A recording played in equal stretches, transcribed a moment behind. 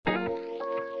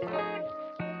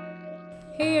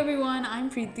Hey everyone, I'm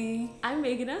Preeti. I'm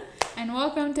Meghana. And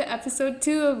welcome to episode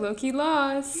 2 of Loki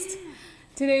Lost.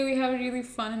 Today we have a really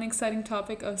fun and exciting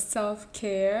topic of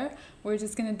self-care. We're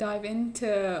just going to dive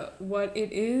into what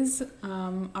it is,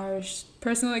 our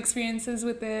personal experiences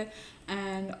with it,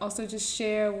 and also just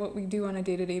share what we do on a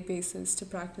day-to-day basis to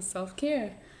practice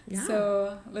self-care. Yeah.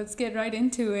 So let's get right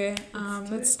into it.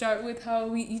 Let's start with how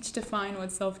we each define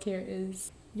what self-care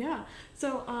is. Yeah.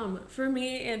 So for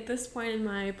me, at this point in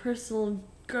my personal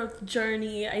growth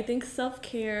journey, I think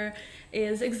self-care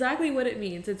is exactly what it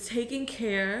means. It's taking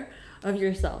care of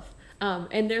yourself.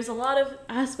 And there's a lot of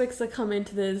aspects that come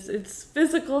into this. It's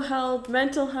physical health,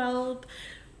 mental health,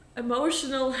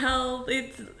 emotional health.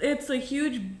 It's a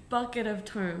huge bucket of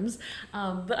terms.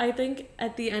 But I think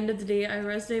at the end of the day, I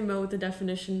resonate more with the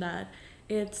definition that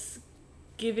it's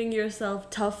giving yourself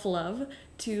tough love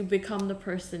to become the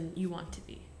person you want to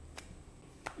be.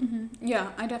 Mm-hmm.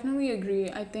 Yeah, I definitely agree.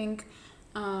 I think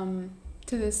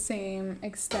to the same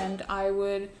extent, I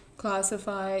would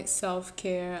classify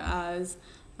self-care as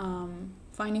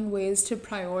finding ways to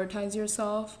prioritize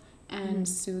yourself and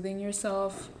soothing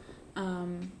yourself.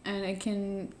 And it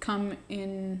can come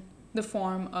in the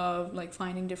form of like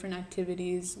finding different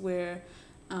activities where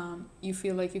you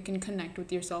feel like you can connect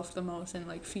with yourself the most and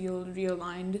like feel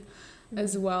realigned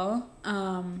as well.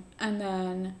 And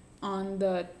then on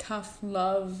the tough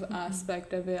love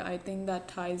aspect of it, I think that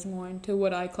ties more into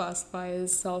what I classify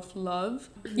as self-love.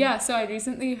 Yeah, so I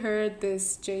recently heard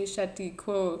this Jay Shetty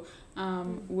quote,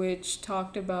 which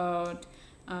talked about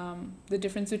the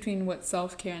difference between what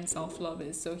self-care and self-love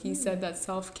is. So he said that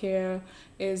self-care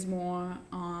is more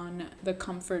on the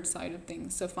comfort side of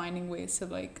things, so finding ways to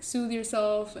like soothe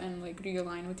yourself and like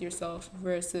realign with yourself,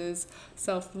 versus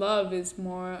self-love is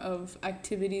more of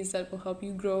activities that will help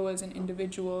you grow as an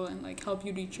individual and like help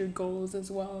you reach your goals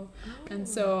as well. And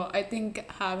so I think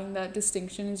having that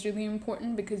distinction is really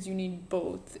important because you need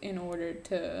both in order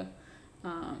to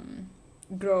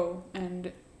grow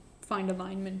and find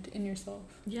alignment in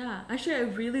yourself. Yeah, actually, I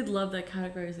really love that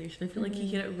categorization. I feel like you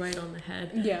hit it right on the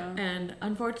head. Yeah. And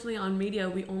unfortunately, on media,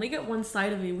 we only get one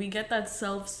side of it. We get that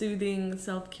self-soothing,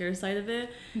 self-care side of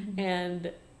it.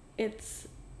 And it's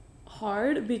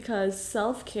hard because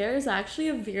self-care is actually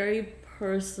a very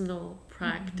personal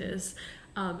practice.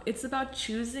 It's about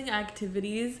choosing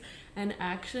activities and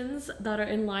actions that are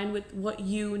in line with what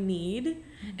you need.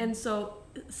 And so,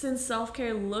 since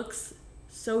self-care looks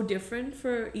so different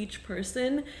for each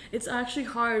person, it's actually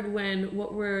hard when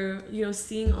what we're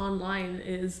seeing online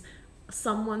is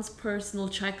someone's personal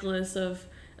checklist of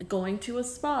going to a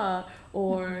spa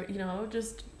or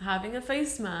just having a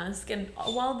face mask. And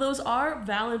while those are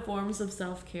valid forms of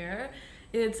self-care,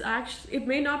 it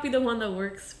may not be the one that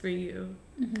works for you.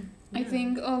 I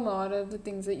think a lot of the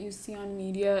things that you see on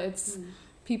media, it's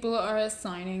people are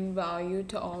assigning value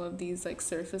to all of these like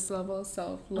surface level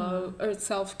self-love or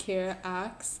self-care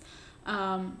acts,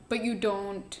 but you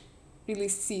don't really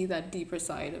see that deeper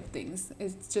side of things.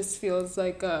 It just feels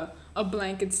like a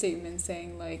blanket statement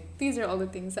saying like, these are all the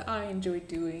things that I enjoy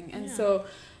doing. And so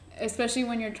especially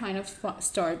when you're trying to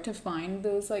start to find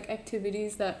those like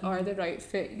activities that are the right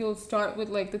fit, you'll start with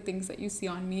like the things that you see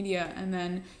on media, and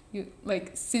then you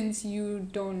like, since you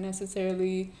don't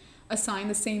necessarily assign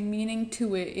the same meaning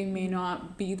to it, it may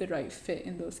not be the right fit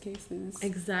in those cases.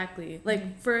 Exactly.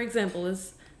 Like for example,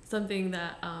 is something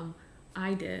that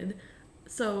I did.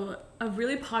 So a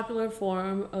really popular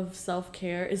form of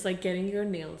self-care is like getting your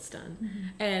nails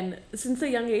done. And since a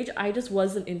young age, I just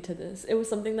wasn't into this. It was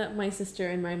something that my sister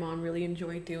and my mom really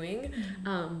enjoyed doing.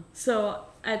 So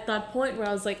at that point where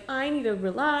I was like, I need to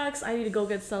relax, I need to go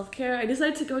get self-care, I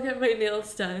decided to go get my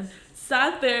nails done.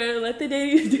 Sat there, let the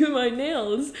day do my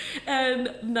nails,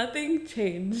 and nothing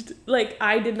changed. Like,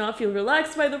 I did not feel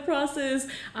relaxed by the process.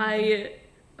 I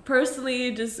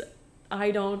personally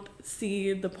I don't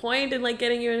see the point in like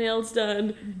getting your nails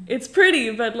done. It's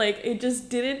pretty, but like it just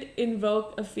didn't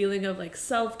invoke a feeling of like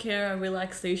self-care or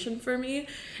relaxation for me.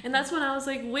 And that's when I was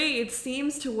like, wait, it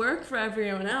seems to work for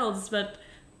everyone else, but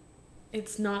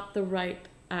it's not the right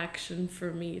action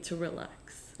for me to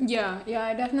relax. Yeah,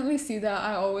 I definitely see that.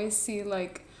 I always see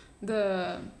like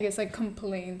I guess like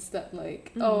complaints that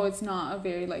like, oh, it's not a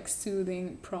very like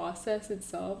soothing process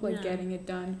itself, like getting it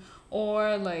done,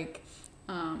 or like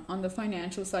on the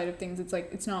financial side of things, it's like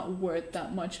it's not worth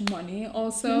that much money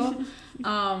also.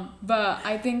 But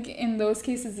I think in those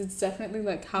cases it's definitely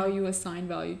like how you assign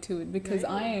value to it, because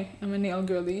I am a nail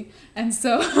girly, and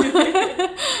so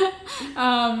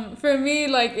for me,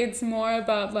 like, it's more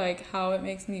about like how it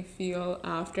makes me feel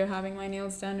after having my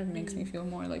nails done. It makes me feel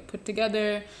more like put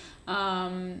together.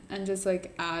 and just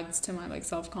like adds to my like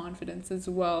self-confidence as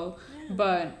well. Yeah.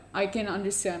 But I can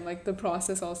understand like the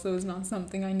process also is not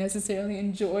something I necessarily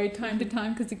enjoy time to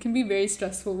time, because it can be very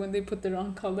stressful when they put the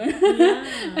wrong color Yeah.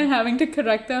 and having to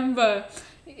correct them, but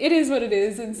it is what it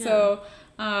is. And so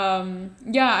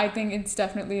yeah, I think it's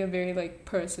definitely a very like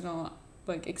personal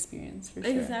like experience for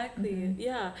sure. Exactly.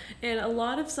 Yeah. And a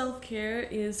lot of self-care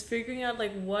is figuring out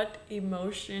like what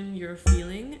emotion you're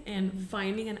feeling and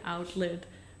finding an outlet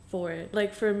for it.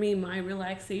 Like for me, my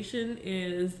relaxation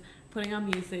is putting on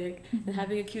music and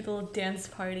having a cute little dance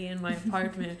party in my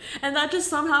apartment. And that just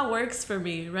somehow works for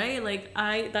me, right? Like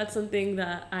that's something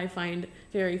that I find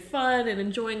very fun and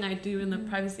enjoying. I do in the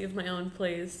privacy of my own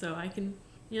place, so I can,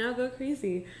 go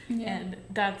crazy. Yeah. And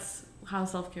that's how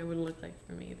self-care would look like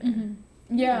for me there.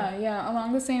 Yeah,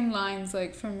 along the same lines,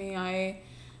 like for me, I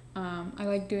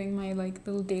like doing my like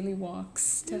little daily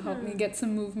walks to help me get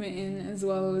some movement in, as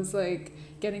well as like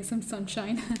getting some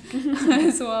sunshine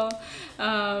as well.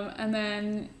 And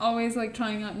then always like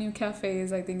trying out new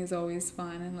cafes, I think is always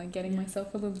fun, and like getting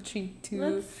myself a little treat too.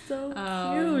 That's so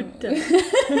cute.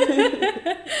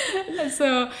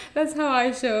 So that's how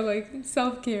I show like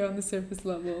self-care on the surface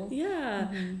level. Yeah.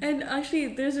 And actually,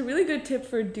 there's a really good tip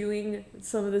for doing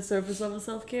some of the surface level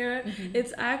self-care.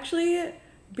 It's actually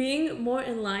being more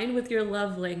in line with your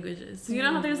love languages. So you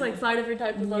know how there's like 5 different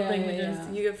types of love languages.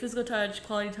 Yeah. You get physical touch,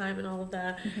 quality time, and all of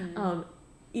that.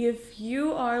 If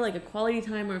you are like a quality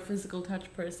time or a physical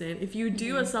touch person, if you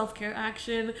do a self-care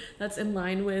action that's in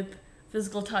line with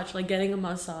physical touch, like getting a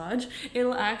massage,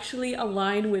 it'll actually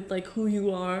align with like who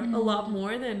you are a lot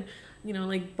more than,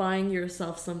 like buying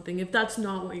yourself something, if that's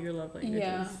not what your love language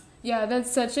is. Yeah,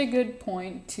 that's such a good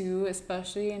point too,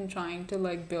 especially in trying to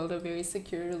like build a very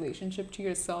secure relationship to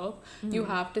yourself. You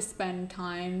have to spend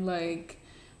time like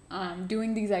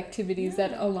doing these activities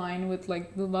that align with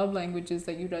like the love languages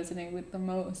that you resonate with the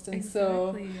most. And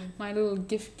so my little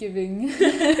gift giving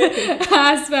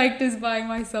aspect is buying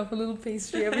myself a little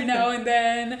pastry every now and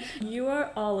then. You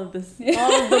are all of this,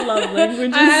 all of the love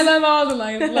languages. I love all the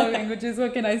love languages,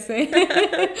 what can I say?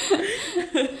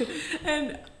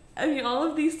 And I mean, all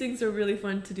of these things are really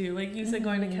fun to do. Like you said,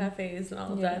 going to cafes and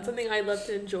all of that. It's something I love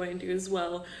to enjoy and do as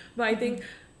well. But I think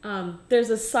there's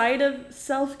a side of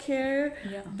self-care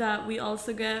that we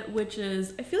also get, which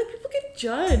is, I feel like people get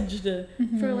judged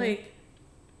for like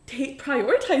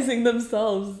prioritizing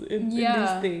themselves in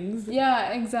these things.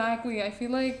 Yeah, exactly. I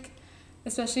feel like,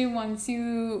 especially once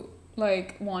you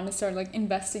like want to start like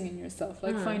investing in yourself,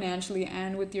 like financially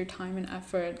and with your time and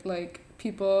effort, like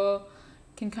people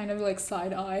can kind of like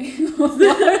side eye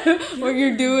what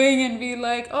you're doing and be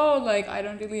like, oh, like I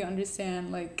don't really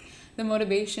understand like the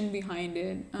motivation behind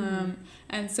it.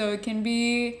 And so it can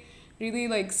be really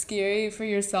like scary for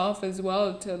yourself as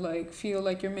well to like feel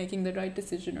like you're making the right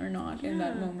decision or not in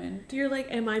that moment. You're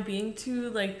like, am I being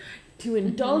too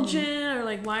indulgent, or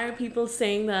like why are people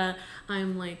saying that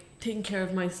I'm like taking care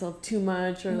of myself too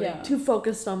much, or like too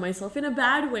focused on myself, in a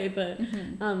bad way, but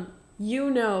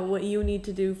you know what you need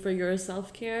to do for your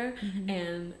self-care,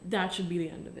 and that should be the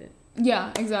end of it.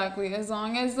 Yeah, exactly. As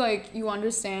long as like you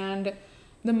understand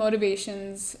the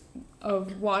motivations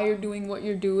of why you're doing what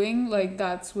you're doing, like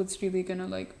that's what's really gonna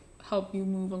like help you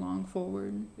move along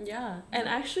forward. Yeah, and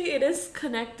actually it is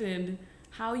connected.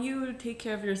 How you take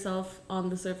care of yourself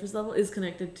on the surface level is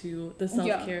connected to the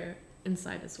self-care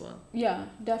inside as well. Yeah,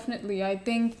 definitely. I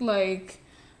think like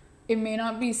it may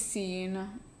not be seen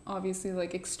obviously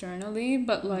like externally,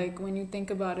 but like when you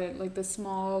think about it, like the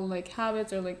small like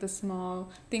habits or like the small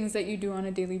things that you do on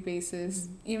a daily basis,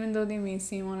 even though they may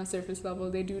seem on a surface level,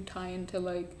 they do tie into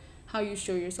like how you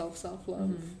show yourself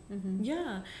self-love.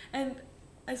 Yeah, and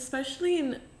especially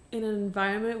in an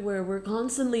environment where we're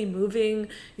constantly moving,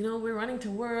 we're running to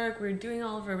work, we're doing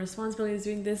all of our responsibilities,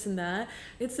 doing this and that,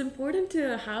 it's important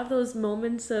to have those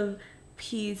moments of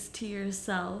peace to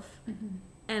yourself.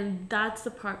 And that's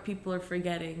the part people are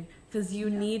forgetting, because you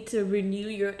need to renew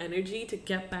your energy to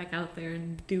get back out there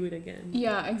and do it again.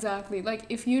 Yeah, exactly. Like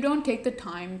if you don't take the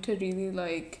time to really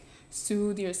like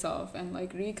soothe yourself and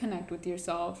like reconnect with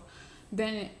yourself,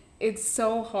 then it's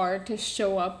so hard to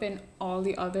show up in all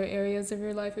the other areas of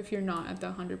your life if you're not at the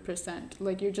 100%.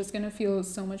 Like you're just gonna feel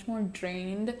so much more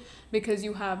drained because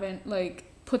you haven't like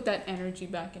put that energy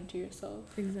back into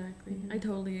yourself. Exactly. I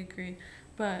totally agree.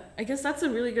 But I guess that's a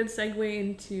really good segue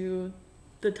into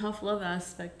the tough love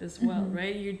aspect as well,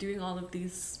 right? You're doing all of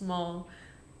these small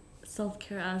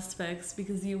self-care aspects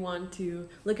because you want to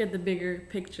look at the bigger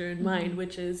picture in mind,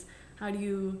 which is how do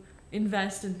you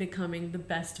invest in becoming the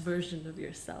best version of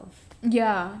yourself?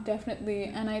 Yeah, definitely.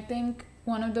 And I think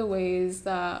one of the ways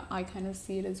that I kind of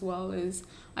see it as well is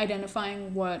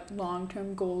identifying what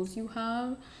long-term goals you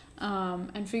have,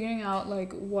 and figuring out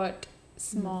like what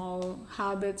small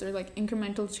habits or like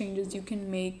incremental changes you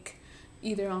can make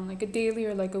either on like a daily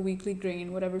or like a weekly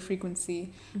grain, whatever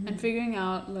frequency, and figuring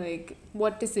out like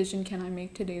what decision can I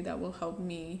make today that will help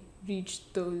me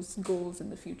reach those goals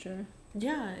in the future.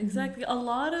 Yeah, exactly. A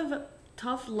lot of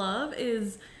tough love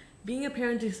is being a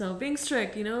parent to yourself, being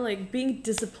strict, you know, like being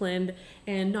disciplined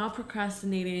and not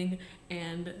procrastinating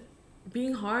and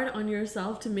being hard on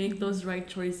yourself to make those right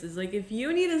choices. Like if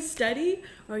you need to study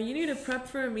or you need to prep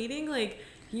for a meeting, like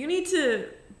you need to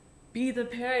be the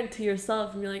parent to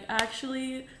yourself and be like,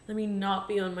 actually, let me not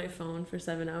be on my phone for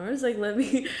 7 hours. Like let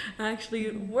me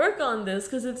actually work on this,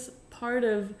 because it's part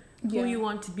of who you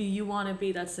want to be. You want to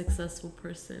be that successful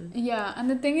person. Yeah, and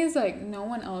the thing is, like, no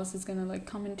one else is gonna like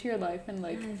come into your life and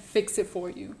like fix it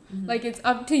for you. Like it's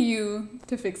up to you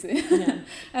to fix it. Yeah.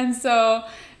 And so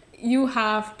you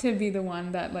have to be the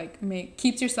one that like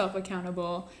keeps yourself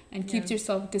accountable and keeps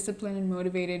yourself disciplined and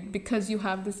motivated, because you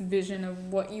have this vision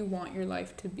of what you want your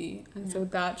life to be. And so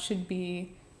that should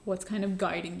be what's kind of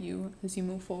guiding you as you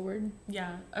move forward.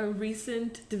 Yeah, a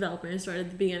recent development I started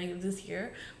at the beginning of this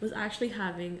year was actually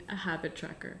having a habit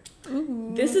tracker.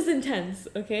 Ooh. This is intense,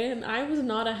 okay? And I was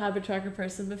not a habit tracker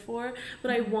person before,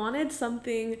 but I wanted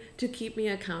something to keep me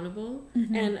accountable.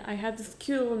 And I had this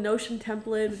cute little Notion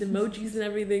template with emojis and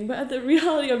everything, but the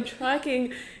reality, I'm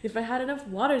tracking if I had enough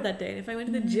water that day, and if I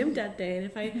went to the gym that day, and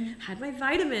if I had my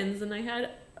vitamins, and I had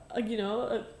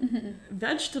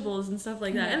vegetables and stuff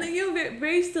like that. And then, very,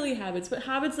 very silly habits, but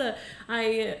habits that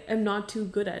I am not too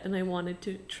good at, and I wanted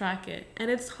to track it. And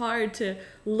it's hard to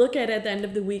look at the end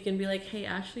of the week and be like, hey,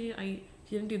 actually, I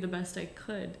didn't do the best I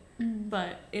could.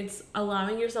 But it's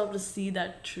allowing yourself to see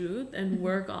that truth and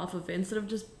work off of it instead of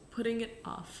just putting it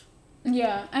off.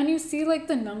 Yeah, and you see like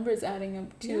the numbers adding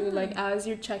up too. Like as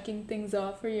you're checking things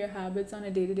off for your habits on a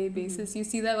day-to-day basis, you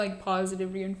see that like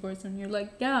positive reinforcement. You're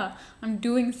like, yeah, I'm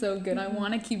doing so good. I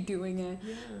want to keep doing it.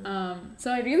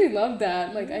 So I really love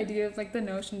that like idea of like the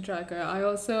Notion tracker. I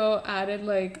also added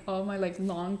like all my like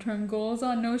long-term goals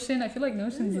on Notion. I feel like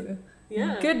Notion's a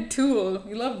good tool.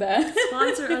 We love that.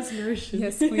 Sponsor us, Notion.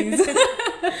 Yes, please.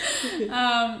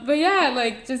 But yeah,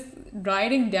 like just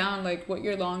writing down like what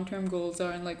your long-term goals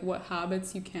are and like what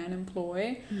habits you can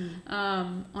employ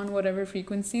on whatever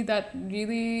frequency, that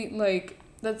really like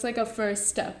that's like a first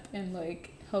step in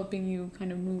like helping you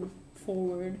kind of move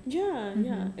forward.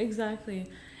 Yeah, exactly.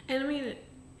 And I mean,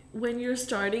 when you're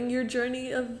starting your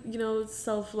journey of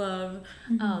self-love,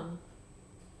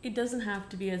 it doesn't have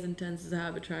to be as intense as a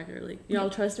habit tracker. Like,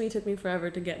 y'all, trust me, it took me forever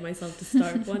to get myself to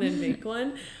start one and make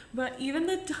one. But even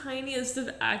the tiniest of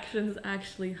actions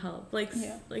actually help. Like,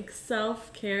 like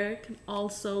self-care can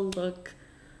also look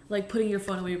like putting your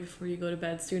phone away before you go to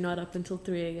bed so you're not up until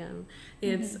 3 a.m.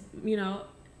 It's,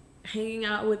 hanging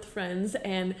out with friends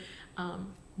and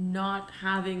not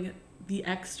having the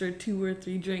extra 2 or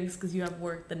 3 drinks because you have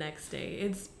work the next day.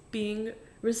 It's being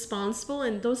responsible,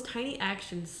 and those tiny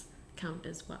actions count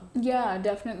as well. Yeah,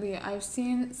 definitely. I've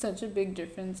seen such a big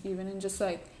difference even in just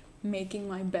like making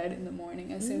my bed in the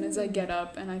morning as soon as I get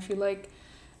up, and I feel like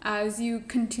as you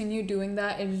continue doing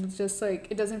that, it's just like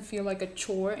it doesn't feel like a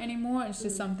chore anymore. It's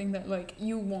just something that like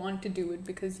you want to do it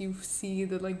because you see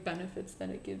the like benefits that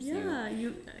it gives you. Yeah,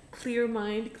 you clear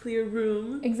mind, clear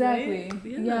room. Exactly.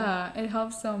 Right? Yeah, it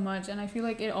helps so much, and I feel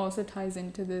like it also ties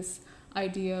into this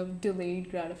idea of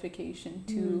delayed gratification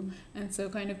too. And so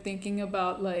kind of thinking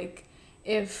about like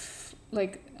if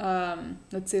like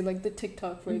let's say like the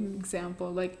TikTok for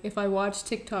example, like if I watch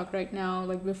TikTok right now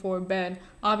like before bed,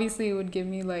 obviously it would give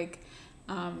me like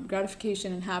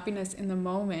gratification and happiness in the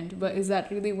moment, but is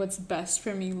that really what's best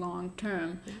for me long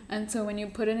term? And so when you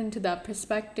put it into that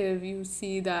perspective, you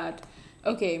see that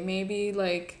okay, maybe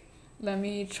like let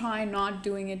me try not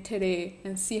doing it today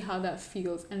and see how that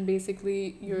feels, and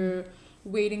basically you're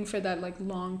waiting for that like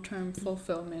long-term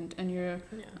fulfillment, and you're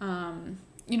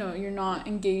you're not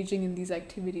engaging in these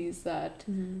activities that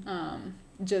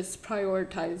just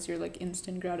prioritize your like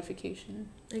instant gratification.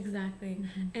 Exactly.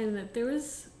 And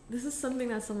this is something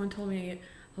that someone told me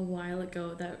a while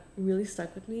ago that really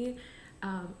stuck with me.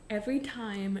 Every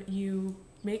time you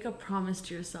make a promise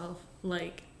to yourself,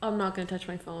 like I'm not going to touch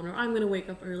my phone, or I'm going to wake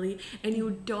up early, and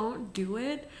you don't do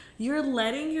it, you're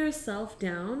letting yourself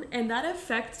down, and that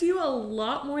affects you a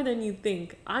lot more than you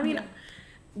think. I mean,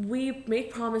 we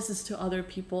make promises to other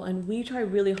people and we try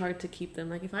really hard to keep them.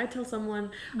 Like if I tell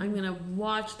someone I'm going to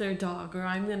watch their dog, or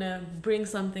I'm going to bring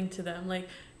something to them, like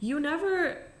you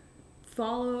never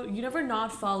never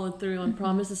not followed through on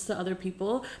promises to other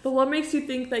people, but what makes you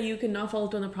think that you can not follow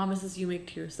through on the promises you make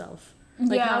to yourself?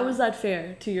 Like, how is that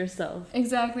fair to yourself?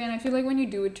 Exactly. And I feel like when you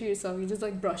do it to yourself, you just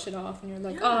like brush it off and you're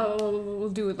like, oh, we'll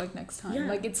do it like next time.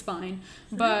 Like, it's fine.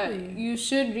 Exactly. But you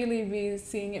should really be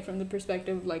seeing it from the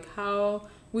perspective of like, how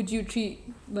would you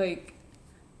treat like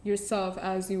yourself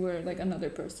as you were like another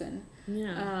person?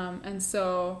 And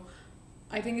so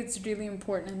I think it's really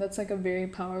important, and that's like a very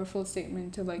powerful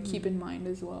statement to like keep in mind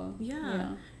as well.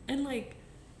 And like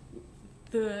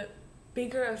the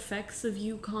bigger effects of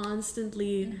you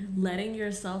constantly letting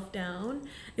yourself down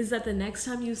is that the next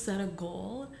time you set a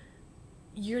goal,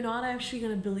 you're not actually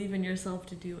going to believe in yourself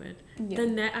to do it.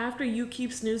 Then after you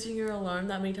keep snoozing your alarm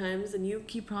that many times and you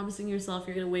keep promising yourself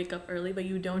you're going to wake up early but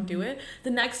you don't do it, the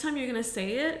next time you're going to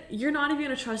say it, you're not even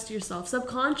going to trust yourself.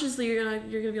 Subconsciously you're going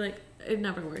to be like, it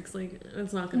never works, like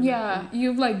it's not gonna happen.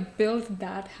 You've like built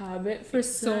that habit for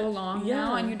so long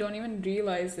now, and you don't even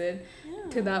realize it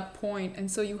to that point.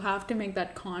 And so you have to make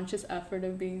that conscious effort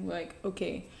of being like,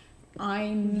 okay,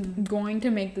 I'm going to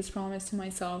make this promise to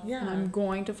myself, and I'm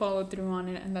going to follow through on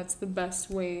it, and that's the best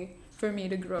way for me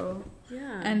to grow.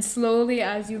 And slowly,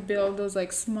 as you build those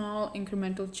like small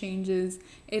incremental changes,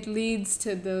 it leads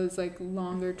to those like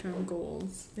longer term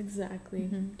goals. Exactly.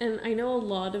 And I know a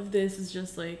lot of this is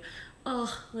just like,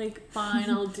 oh, like, fine,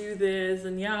 I'll do this,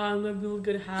 and I'm gonna build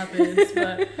good habits,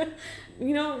 but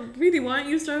you know, really, why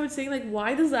don't you start with saying like,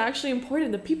 why this is actually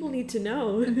important? The people need to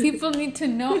know. People need to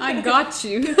know. I got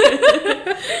you.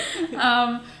 But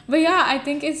I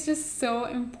think it's just so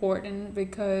important,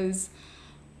 because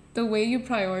the way you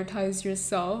prioritize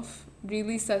yourself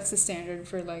really sets the standard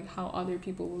for like how other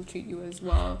people will treat you as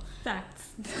well. Facts.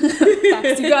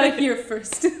 Facts. You gotta hear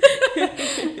first.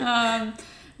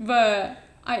 But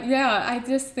I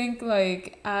just think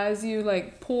like as you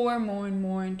like pour more and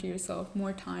more into yourself,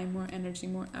 more time, more energy,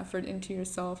 more effort into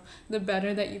yourself, the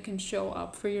better that you can show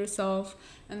up for yourself,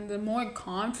 and the more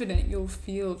confident you'll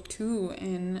feel too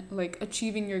in like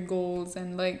achieving your goals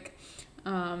and like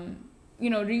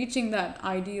reaching that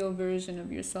ideal version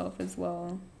of yourself as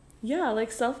well.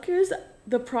 Like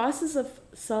the process of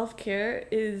self-care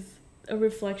is a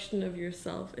reflection of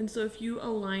yourself, and so if you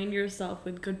align yourself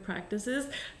with good practices,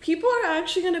 people are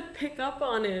actually going to pick up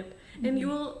on it, and you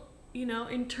will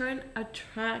in turn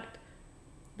attract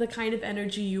the kind of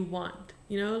energy you want.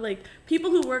 Like people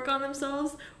who work on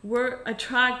themselves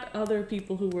attract other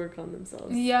people who work on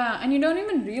themselves. And you don't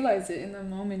even realize it in the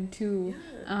moment too.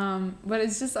 But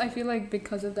it's just, I feel like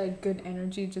because of that good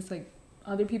energy, just like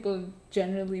other people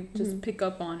generally just pick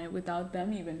up on it without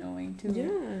them even knowing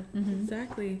too.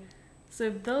 Exactly. So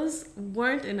if those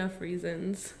weren't enough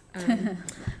reasons, I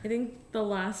think the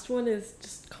last one is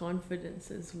just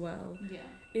confidence as well.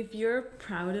 If you're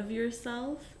proud of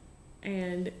yourself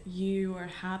and you are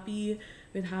happy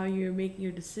with how you're making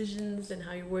your decisions and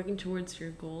how you're working towards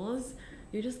your goals,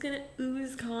 you're just gonna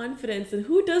ooze confidence. And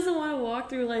who doesn't want to walk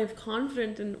through life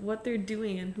confident in what they're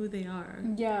doing and who they are?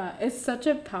 It's such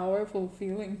a powerful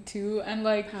feeling too. And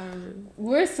like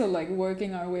we're still like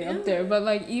working our way up there, but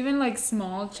like even like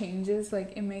small changes,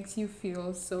 like it makes you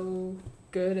feel so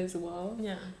good as well.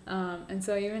 And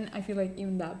so I feel like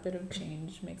even that bit of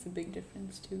change makes a big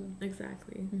difference too.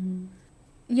 Exactly.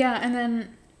 And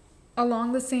then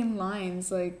along the same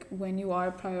lines, like when you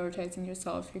are prioritizing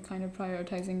yourself, you're kind of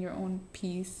prioritizing your own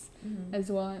peace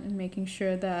as well, and making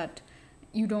sure that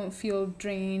you don't feel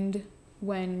drained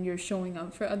when you're showing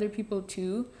up for other people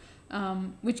too,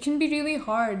 which can be really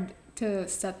hard to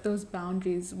set those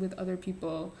boundaries with other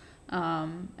people,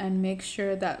 and make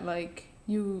sure that like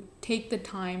you take the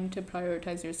time to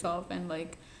prioritize yourself and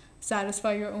like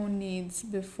satisfy your own needs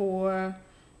before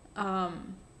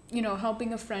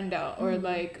helping a friend out, or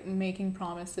like making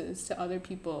promises to other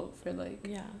people for like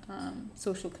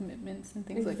social commitments and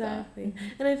things like that.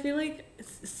 And I feel like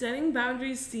setting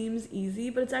boundaries seems easy,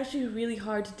 but it's actually really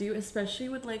hard to do, especially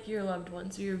with like your loved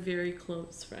ones or your very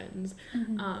close friends.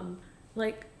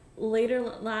 Like later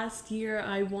last year,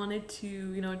 I wanted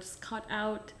to just cut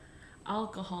out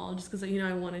alcohol just because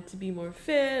I wanted to be more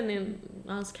fit, and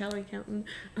I was calorie counting,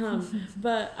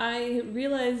 but I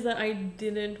realized that I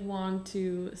didn't want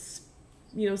to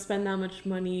spend that much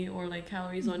money or like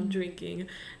calories on drinking,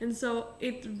 and so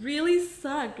it really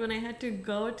sucked when I had to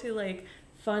go to like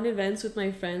fun events with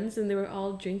my friends and they were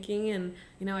all drinking and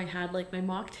I had like my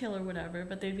mocktail or whatever,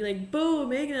 but they'd be like, boo,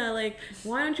 Meghna, like,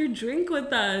 why don't you drink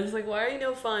with us? Like, why are you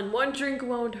no fun? One drink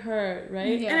won't hurt,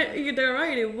 right? Yeah. And they're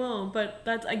right, it won't. But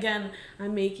that's, again,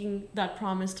 I'm making that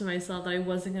promise to myself that I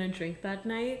wasn't going to drink that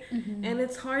night. And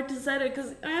it's hard to set it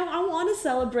because I want to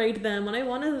celebrate them and I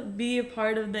want to be a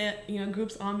part of the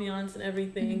group's ambiance and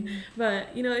everything. But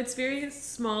it's very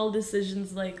small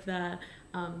decisions like that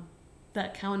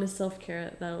that count as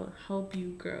self-care that'll help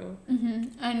you grow.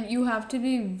 And you have to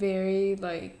be very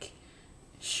like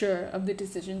sure of the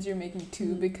decisions you're making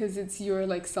too, because it's your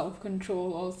like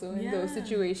self-control also in those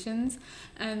situations.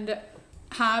 And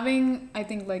having, I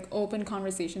think, like open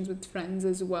conversations with friends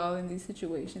as well in these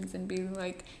situations and being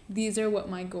like, these are what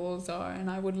my goals are and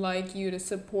I would like you to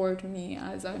support me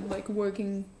as I'm like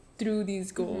working through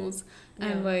these goals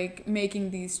and like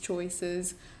making these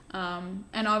choices.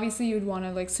 And obviously you'd want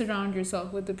to like surround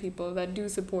yourself with the people that do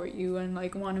support you and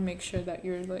like want to make sure that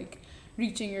you're like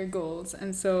reaching your goals.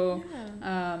 And so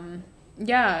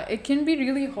it can be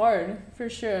really hard for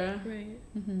sure. Right.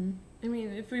 I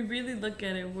mean, if we really look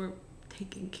at it, we're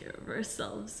taking care of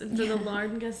ourselves, and for the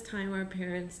longest time our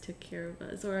parents took care of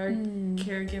us, or our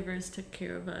caregivers took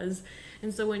care of us.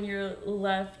 And so when you're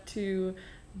left to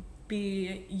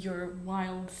be your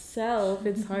wild self,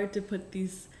 it's hard to put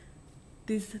these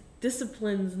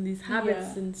disciplines and these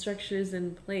habits and structures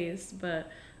in place,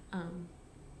 but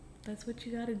that's what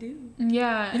you gotta do.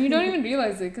 Yeah, and you don't even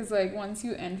realize it because like once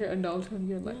you enter adulthood,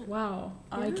 you're like, wow,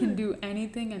 I can do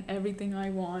anything and everything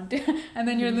I want. And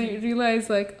then you realize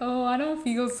like, oh, I don't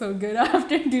feel so good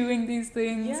after doing these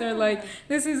things, or like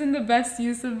this isn't the best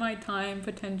use of my time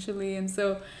potentially. And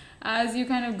so as you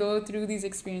kind of go through these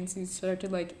experiences, you start to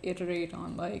like iterate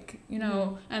on like,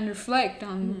 and reflect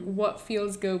on what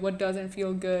feels good, what doesn't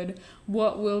feel good,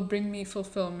 what will bring me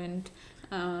fulfillment,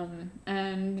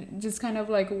 and just kind of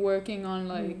like working on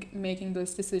like making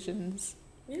those decisions.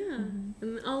 And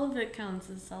all of it counts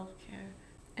as self-care.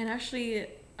 And actually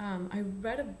I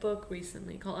read a book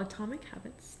recently called Atomic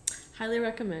Habits. Highly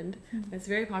recommend. It's a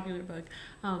very popular book,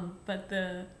 but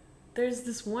there's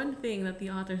this one thing that the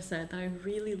author said that I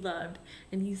really loved,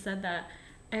 and he said that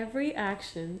every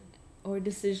action or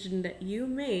decision that you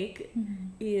make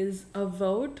is a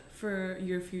vote for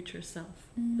your future self,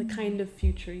 the kind of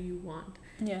future you want.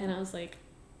 And I was like,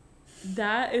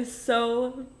 that is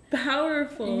so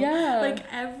powerful. Like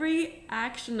every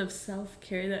action of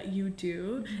self-care that you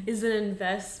do is an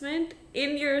investment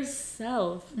in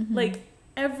yourself. Like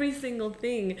every single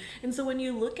thing. And so when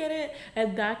you look at it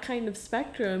at that kind of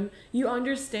spectrum, you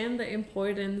understand the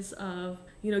importance of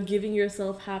giving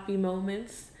yourself happy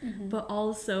moments, but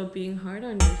also being hard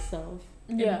on yourself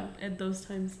at those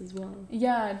times as well.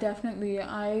 Definitely.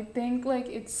 I think like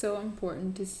it's so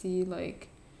important to see like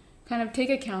kind of take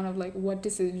account of like what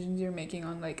decisions you're making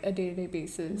on like a day-to-day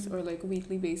basis or like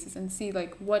weekly basis, and see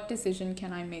like what decision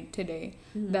can I make today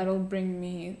that'll bring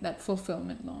me that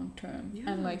fulfillment long term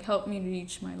and like help me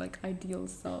reach my like ideal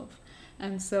self.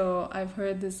 And so I've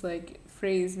heard this like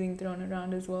phrase being thrown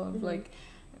around as well of like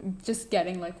just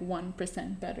getting like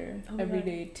 1% better every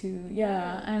day too.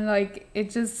 And like it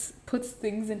just puts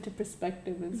things into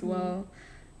perspective as well.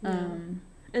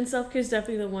 And self-care is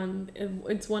definitely the one.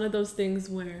 It's one of those things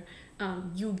where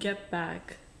you get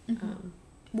back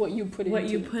what you put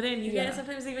in. You get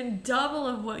sometimes even double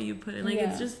of what you put in. Like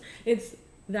it's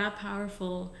that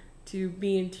powerful to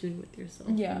be in tune with yourself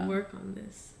and work on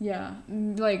this.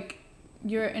 Like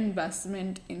your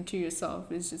investment into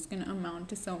yourself is just gonna amount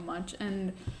to so much.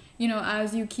 And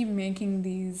as you keep making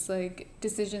these like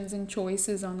decisions and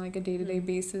choices on like a day-to-day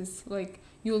basis, like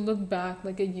you'll look back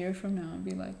like a year from now and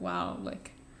be like, wow,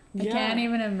 like I can't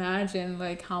even imagine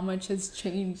like how much has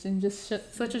changed in just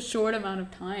such a short amount of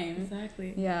time.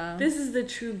 Exactly. This is the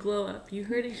true glow up. You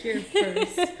heard it here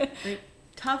first. Like,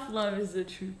 tough love is the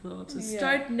true glow up. So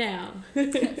start now.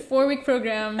 4-week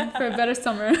program for a better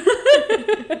summer.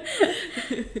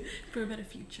 For a better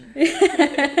future.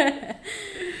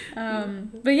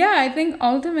 But I think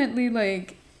ultimately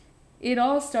like it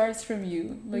all starts from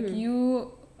you. Like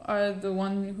you are the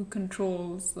one who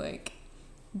controls like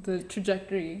the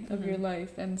trajectory of your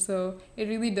life. And so it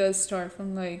really does start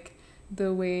from like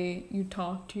the way you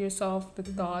talk to yourself, the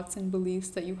thoughts and beliefs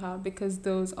that you have, because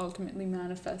those ultimately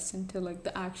manifest into like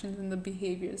the actions and the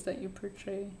behaviors that you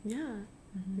portray.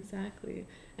 Exactly.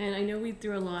 And I know we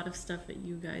threw a lot of stuff at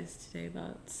you guys today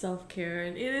about self-care,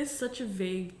 and it is such a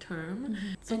vague term.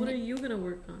 So what are you gonna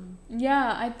work on?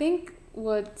 I think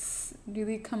what's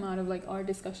really come out of like our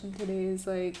discussion today is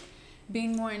like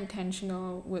being more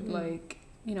intentional with like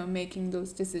making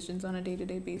those decisions on a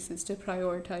day-to-day basis to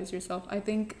prioritize yourself. I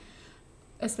think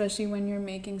especially when you're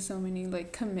making so many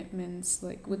like commitments,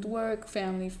 like with work,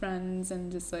 family, friends,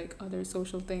 and just like other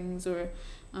social things, or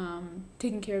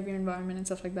taking care of your environment and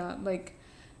stuff like that. Like,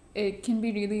 it can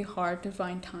be really hard to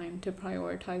find time to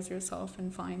prioritize yourself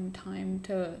and find time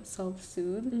to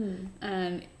self-soothe,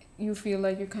 and you feel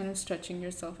like you're kind of stretching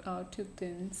yourself out too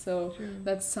thin. So True.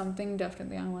 that's something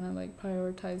definitely I want to like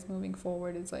prioritize moving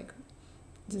forward, is like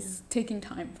just taking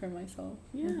time for myself.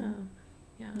 Yeah,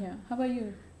 how about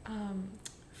you?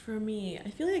 For me,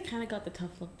 I feel like I kind of got the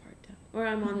tough love part down, or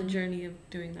I'm on the journey of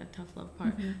doing that tough love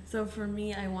part. So for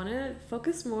me, I want to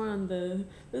focus more on the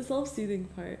self-soothing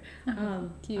part.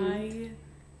 Cute.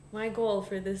 My goal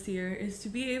for this year is to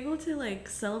be able to like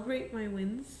celebrate my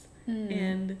wins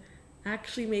and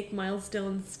actually make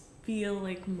milestones feel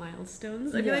like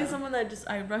milestones. I feel like someone that just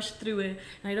I rush through it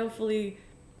and I don't fully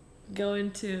go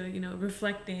into, you know,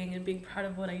 reflecting and being proud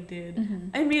of what I did.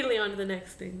 I'm immediately on to the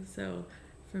next thing. So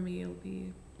for me, it'll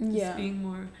be just being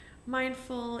more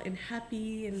mindful and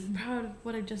happy and proud of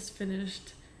what I just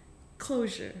finished.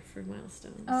 Closure for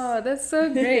milestones. Oh, that's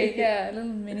so great. Yeah, a little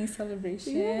mini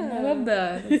celebration. I love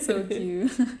that. That's so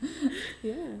cute.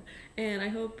 Yeah. And I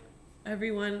hope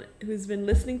everyone who's been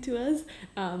listening to us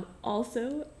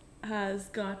also has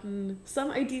gotten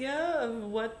some idea of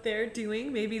what they're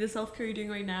doing. Maybe the self-care you're doing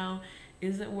right now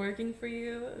isn't working for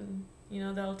you. And, you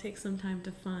know, that'll take some time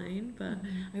to find, but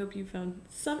I hope you found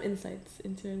some insights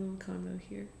into a little convo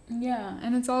here. Yeah,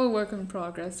 and it's all a work in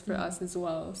progress for us as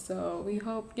well. So we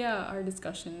hope, our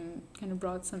discussion kind of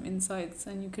brought some insights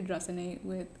and you could resonate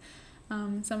with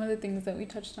some of the things that we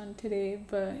touched on today.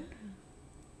 But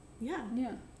yeah.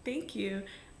 Thank you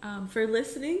for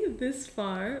listening this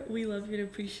far. We love you and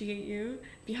appreciate you.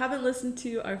 If you haven't listened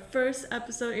to our first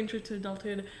episode, Intro to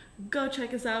Adulthood, go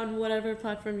check us out on whatever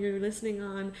platform you're listening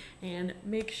on, and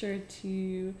make sure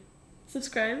to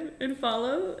subscribe and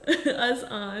follow us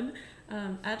on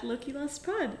at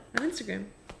LokiLostPod on Instagram.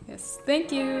 Yes,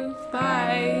 thank you.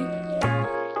 Bye.